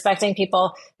 We're expecting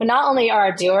people who not only are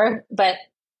a doer, but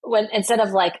instead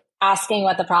of like asking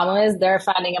what the problem is, they're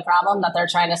finding a problem that they're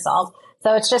trying to solve.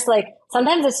 So it's just like,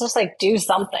 sometimes it's just like, do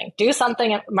something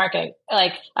in marketing.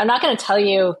 Like, I'm not going to tell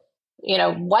you,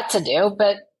 what to do,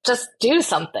 but just do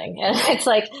something. And it's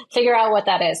like, figure out what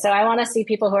that is. So I want to see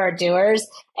people who are doers,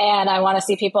 and I want to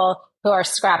see people who are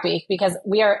scrappy, because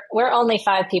we're only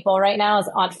 5 people right now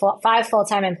on 5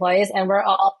 full-time employees, and we're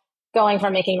all going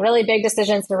from making really big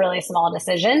decisions to really small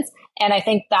decisions. And I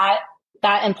think that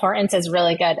importance is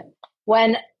really good.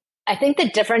 When I think the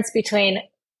difference between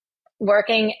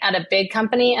working at a big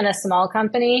company and a small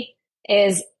company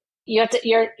is you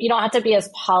don't have to be as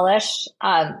polished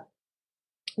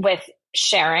with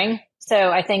sharing.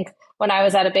 So I think when I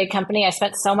was at a big company, I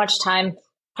spent so much time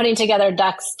putting together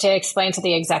decks to explain to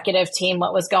the executive team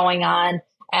what was going on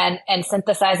and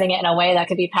synthesizing it in a way that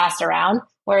could be passed around.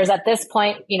 Whereas at this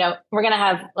point, we're going to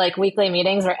have like weekly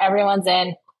meetings where everyone's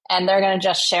in and they're going to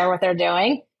just share what they're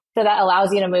doing. So that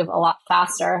allows you to move a lot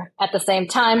faster. At the same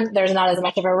time, there's not as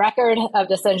much of a record of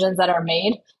decisions that are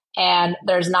made, and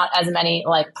there's not as many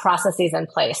like processes in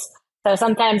place. So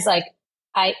sometimes like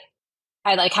I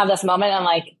like have this moment. I'm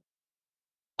like,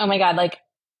 oh my God, like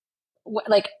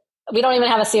we don't even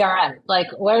have a CRM. Like,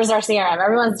 where's our CRM?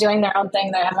 Everyone's doing their own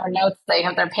thing. They have their notes, they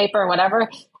have their paper, whatever.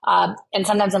 And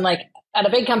sometimes I'm like, at a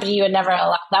big company,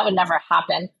 that would never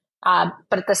happen.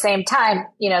 But at the same time,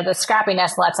 the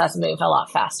scrappiness lets us move a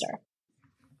lot faster.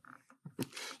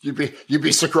 You'd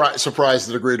be surprised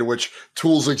the degree to which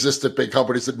tools exist at big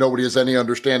companies that nobody has any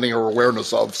understanding or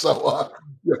awareness of. So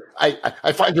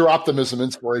I find your optimism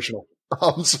inspirational.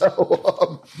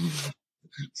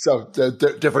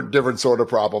 Different sort of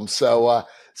problems. So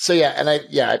yeah, and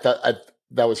I thought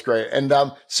that was great. And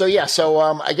I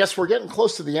guess we're getting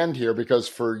close to the end here, because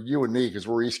for you and me, because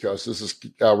we're East Coast, this is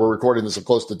we're recording this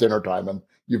close to dinner time, and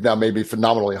you've now made me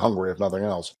phenomenally hungry, if nothing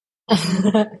else.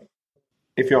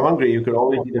 If you're hungry, you could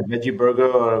always eat a veggie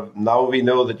burger, or now we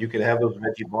know that you can have those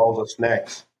veggie balls as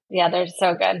snacks. Yeah, they're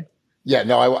so good. Yeah,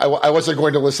 no, I wasn't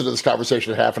going to listen to this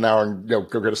conversation half an hour and go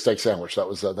get a steak sandwich. That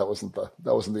wasn't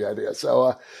the idea.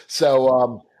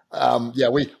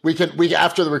 We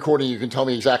after the recording, you can tell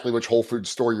me exactly which Whole Foods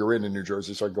store you're in New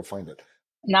Jersey, so I can go find it.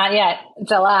 Not yet.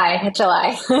 July.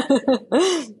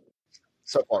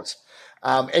 So close.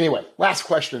 Anyway, last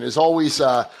question is always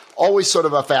sort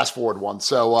of a fast forward one.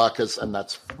 So, and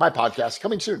that's my podcast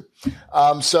coming soon.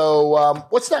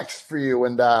 What's next for you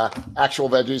and Actual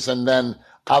Veggies? And then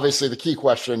obviously the key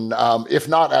question, if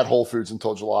not at Whole Foods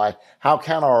until July, how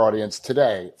can our audience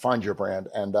today find your brand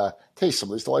and taste some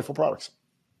of these delightful products?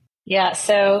 Yeah.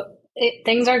 So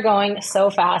things are going so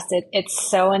fast. It's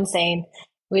so insane.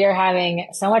 We are having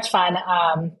so much fun.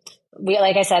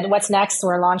 Like I said, what's next?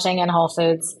 We're launching in Whole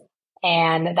Foods.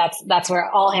 And that's where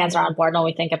all hands are on board when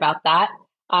we think about that.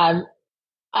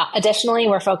 Additionally,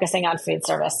 we're focusing on food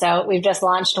service. So we've just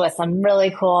launched with some really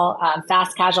cool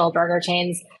fast casual burger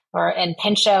chains. We're in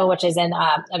Pincho, which is in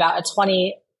about a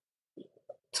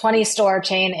 20 store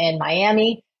chain in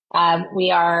Miami.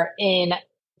 We are in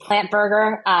Plant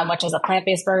Burger, which is a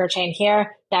plant-based burger chain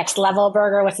here. Next Level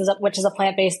Burger, which is a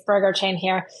plant-based burger chain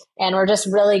here. And we're just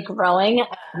really growing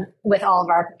with all of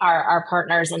our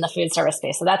partners in the food service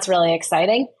space. So that's really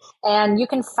exciting. And you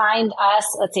can find us,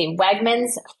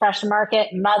 Wegmans, Fresh Market,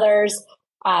 Mother's,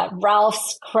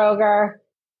 Ralph's, Kroger,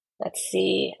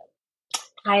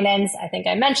 Heinen's. I think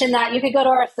I mentioned that. You could go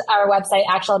to our website,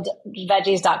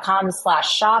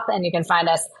 actualveggies.com/shop, and you can find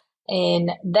us in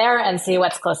there and see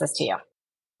what's closest to you.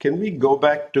 Can we go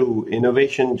back to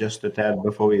innovation just a tad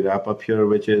before we wrap up here,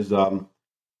 which is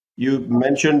you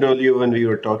mentioned earlier when we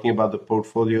were talking about the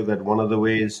portfolio that one of the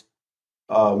ways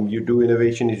you do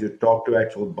innovation is you talk to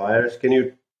actual buyers. Can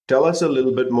you tell us a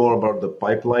little bit more about the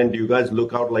pipeline? Do you guys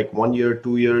look out like 1 year,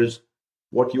 2 years,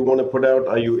 what you want to put out?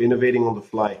 Are you innovating on the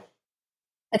fly?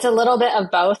 It's a little bit of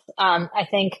both. I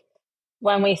think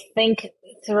when we think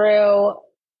through,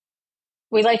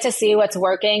 we like to see what's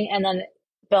working and then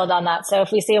build on that. So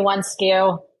if we see one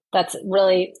SKU that's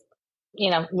really,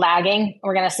 lagging,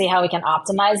 we're going to see how we can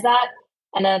optimize that.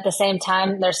 And then at the same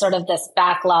time, there's sort of this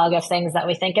backlog of things that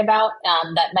we think about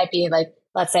that might be like,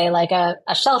 let's say like a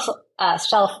shelf, what's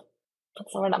the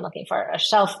word I'm looking for? A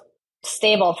shelf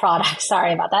stable product.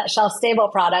 Sorry about that. Shelf stable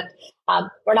product.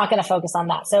 We're not going to focus on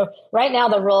that. So right now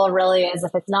the rule really is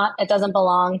if it doesn't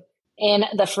belong in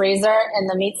the freezer in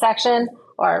the meat section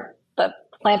or the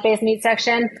plant-based meat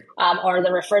section or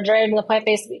the refrigerator in the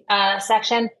plant-based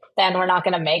section, then we're not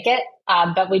going to make it.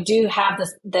 But we do have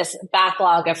this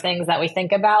backlog of things that we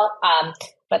think about.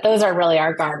 But those are really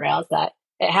our guardrails, that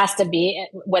it has to be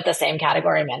with the same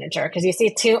category manager, because you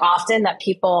see too often that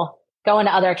people go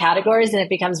into other categories and it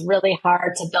becomes really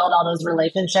hard to build all those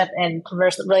relationships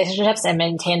and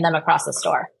maintain them across the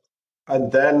store.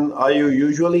 And then are you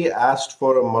usually asked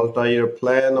for a multi-year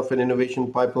plan of an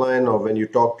innovation pipeline, or when you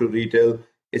talk to retail,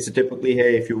 it's typically,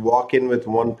 hey, if you walk in with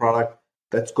one product,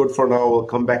 that's good for now, we'll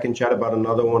come back and chat about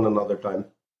another one another time?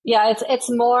 Yeah, it's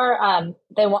more,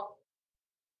 they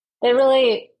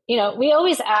really, we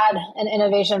always add an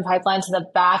innovation pipeline to the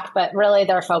back, but really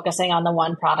they're focusing on the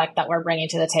one product that we're bringing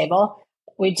to the table.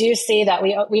 We do see that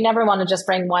we never want to just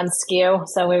bring one SKU.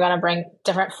 So we want to bring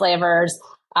different flavors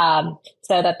so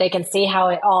that they can see how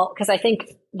it all, because I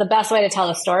think the best way to tell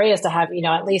the story is to have,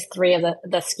 at least 3 of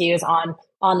the SKUs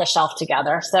on the shelf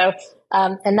together. So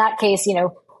in that case,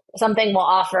 something we'll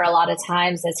offer a lot of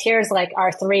times is here's like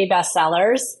our 3 best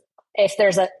sellers. If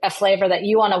there's a flavor that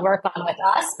you want to work on with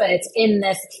us, but it's in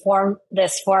this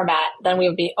format, then we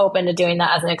would be open to doing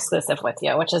that as an exclusive with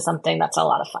you, which is something that's a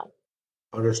lot of fun.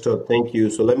 Understood. Thank you.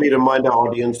 So let me remind our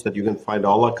audience that you can find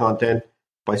all our content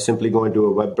by simply going to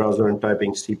a web browser and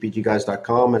typing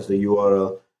cpgguys.com as the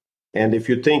URL. And if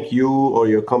you think you or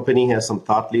your company has some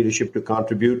thought leadership to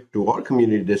contribute to our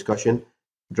community discussion,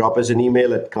 drop us an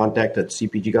email at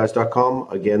contact@cpgguys.com.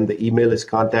 Again, the email is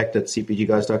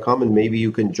contact@cpgguys.com, and maybe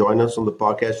you can join us on the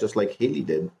podcast just like Hailey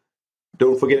did.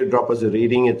 Don't forget to drop us a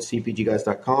rating at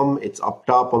cpgguys.com. It's up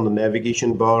top on the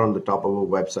navigation bar on the top of our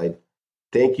website.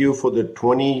 Thank you for the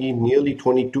nearly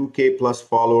 22K plus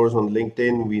followers on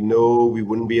LinkedIn. We know we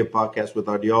wouldn't be a podcast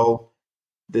without y'all.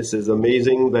 This is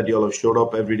amazing that y'all have showed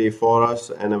up every day for us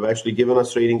and have actually given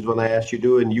us ratings when I asked you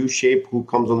to, and you shape who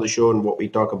comes on the show and what we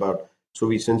talk about. So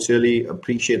we sincerely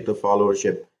appreciate the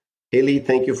followership. Hailey,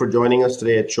 thank you for joining us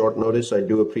today at short notice. I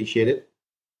do appreciate it.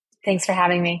 Thanks for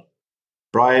having me.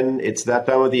 Brian, it's that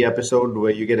time of the episode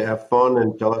where you get to have fun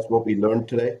and tell us what we learned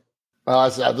today.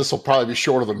 This will probably be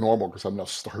shorter than normal because I'm now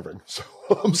starving. So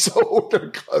I'm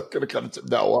going to cut it.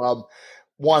 No,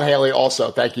 one, Hailey, also,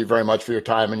 thank you very much for your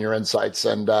time and your insights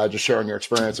and just sharing your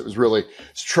experience.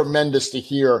 It's tremendous to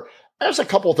hear. There's a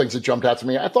couple of things that jumped out to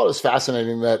me. I thought it was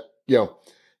fascinating that,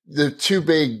 the 2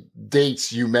 big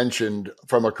dates you mentioned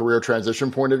from a career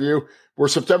transition point of view were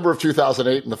September of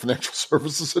 2008 in the financial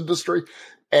services industry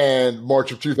and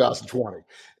March of 2020.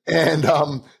 And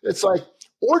it's like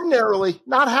ordinarily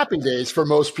not happy days for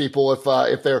most people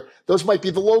if those might be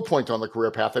the low point on the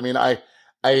career path. I mean, I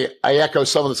echo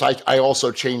some of this. I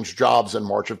also changed jobs in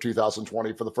March of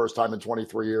 2020 for the first time in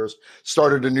 23 years,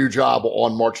 started a new job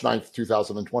on March 9th,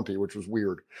 2020, which was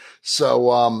weird.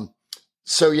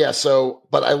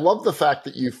 But I love the fact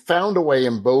that you found a way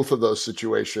in both of those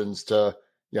situations to,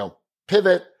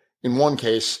 pivot in one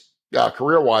case,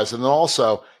 career-wise, and then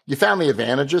also you found the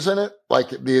advantages in it.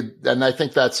 And I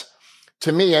think that's,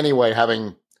 to me anyway,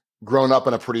 having grown up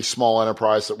in a pretty small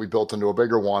enterprise that we built into a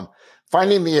bigger one,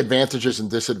 finding the advantages and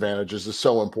disadvantages is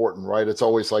so important, right? It's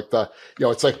always like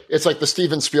it's like the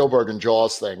Steven Spielberg and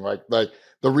Jaws thing, right? Like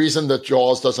the reason that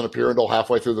Jaws doesn't appear until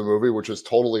halfway through the movie, which is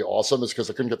totally awesome, is because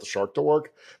they couldn't get the shark to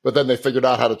work. But then they figured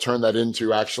out how to turn that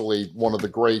into actually one of the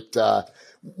great,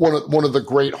 one of the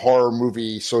great horror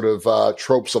movie sort of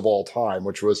tropes of all time,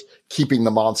 which was keeping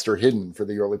the monster hidden for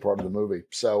the early part of the movie.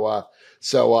 So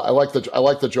I like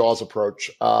the Jaws approach.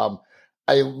 I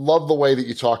love the way that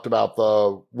you talked about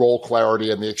the role clarity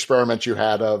and the experiment you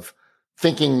had of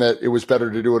thinking that it was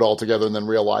better to do it all together and then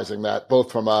realizing that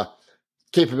both from a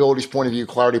capabilities point of view,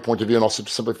 clarity point of view, and also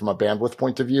simply from a bandwidth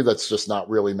point of view, that's just not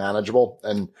really manageable.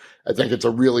 And I think it's a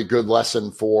really good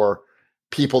lesson for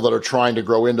people that are trying to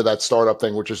grow into that startup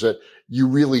thing, which is that you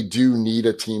really do need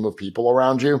a team of people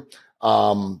around you.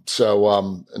 And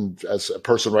as a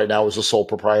person right now, as a sole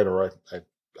proprietor, I'm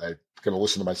going to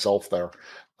listen to myself there.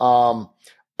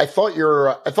 I thought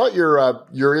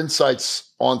your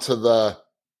insights onto the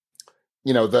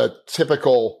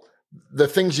typical, the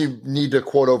things you need to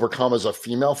quote overcome as a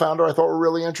female founder, I thought were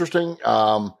really interesting.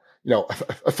 I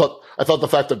thought the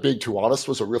fact that being too honest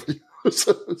was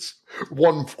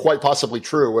one quite possibly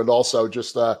true, and also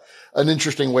just an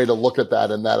interesting way to look at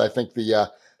that. And that I think the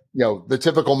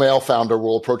typical male founder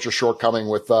will approach a shortcoming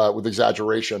with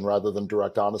exaggeration rather than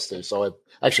direct honesty. So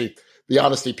the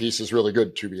honesty piece is really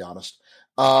good, to be honest.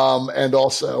 And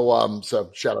also,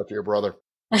 so shout out to your brother.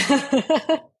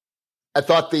 I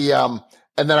thought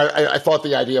and then I thought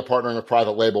the idea of partnering with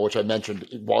private label, which I mentioned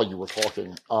while you were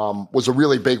talking, was a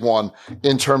really big one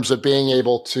in terms of being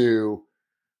able to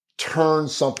turn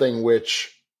something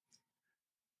which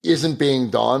isn't being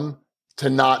done to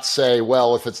not say,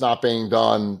 well, if it's not being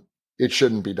done, it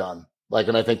shouldn't be done.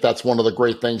 And I think that's one of the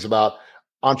great things about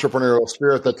entrepreneurial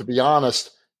spirit that, to be honest,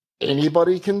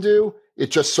 anybody can do. It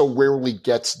just so rarely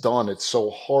gets done. It's so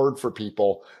hard for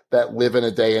people that live in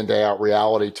a day in, day out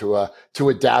reality to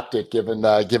adapt it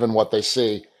given what they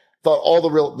see. Thought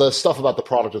all the stuff about the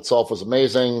product itself was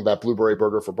amazing. That blueberry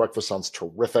burger for breakfast sounds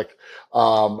terrific.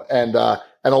 And a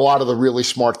lot of the really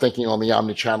smart thinking on the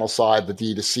omni-channel side, the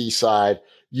D2C side,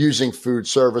 using food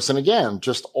service. And again,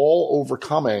 just all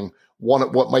overcoming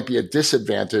what might be a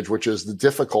disadvantage, which is the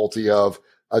difficulty of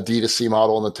a D2C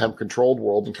model in the temp controlled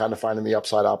world and kind of finding the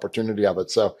upside opportunity of it.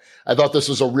 So I thought this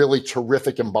was a really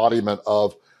terrific embodiment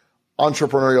of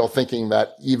entrepreneurial thinking that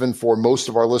even for most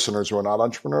of our listeners who are not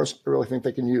entrepreneurs, I really think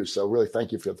they can use. So really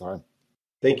thank you for your time.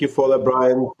 Thank you for that,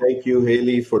 Brian. Thank you,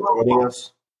 Hailey, for joining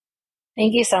us.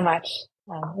 Thank you so much.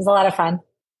 It was a lot of fun.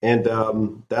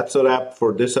 And that's a wrap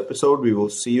for this episode. We will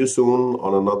see you soon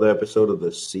on another episode of the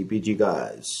CPG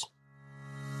Guys.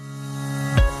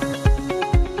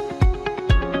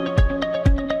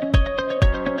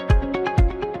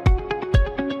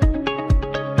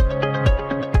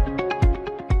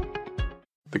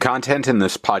 The content in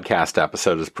this podcast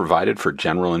episode is provided for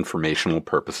general informational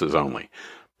purposes only.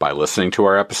 By listening to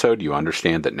our episode, you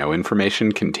understand that no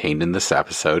information contained in this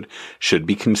episode should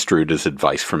be construed as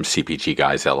advice from CPG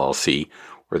Guys LLC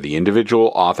or the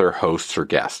individual author, hosts, or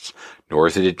guests, nor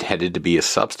is it intended to be a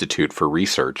substitute for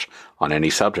research on any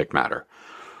subject matter.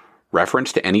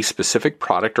 Reference to any specific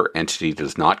product or entity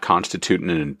does not constitute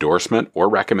an endorsement or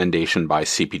recommendation by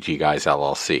CPG Guys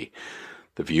LLC.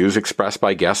 The views expressed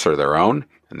by guests are their own,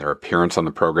 and their appearance on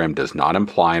the program does not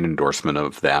imply an endorsement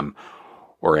of them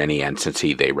or any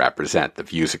entity they represent. The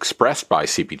views expressed by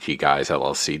CPG Guys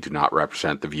LLC do not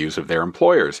represent the views of their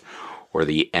employers or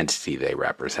the entity they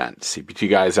represent. CPG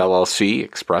Guys LLC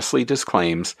expressly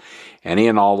disclaims any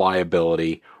and all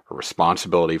liability or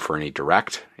responsibility for any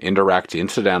direct, indirect,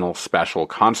 incidental, special,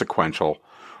 consequential,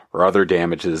 or other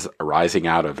damages arising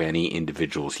out of any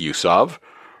individual's use of,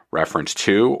 reference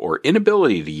to, or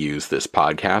inability to use this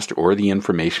podcast or the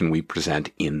information we present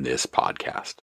in this podcast.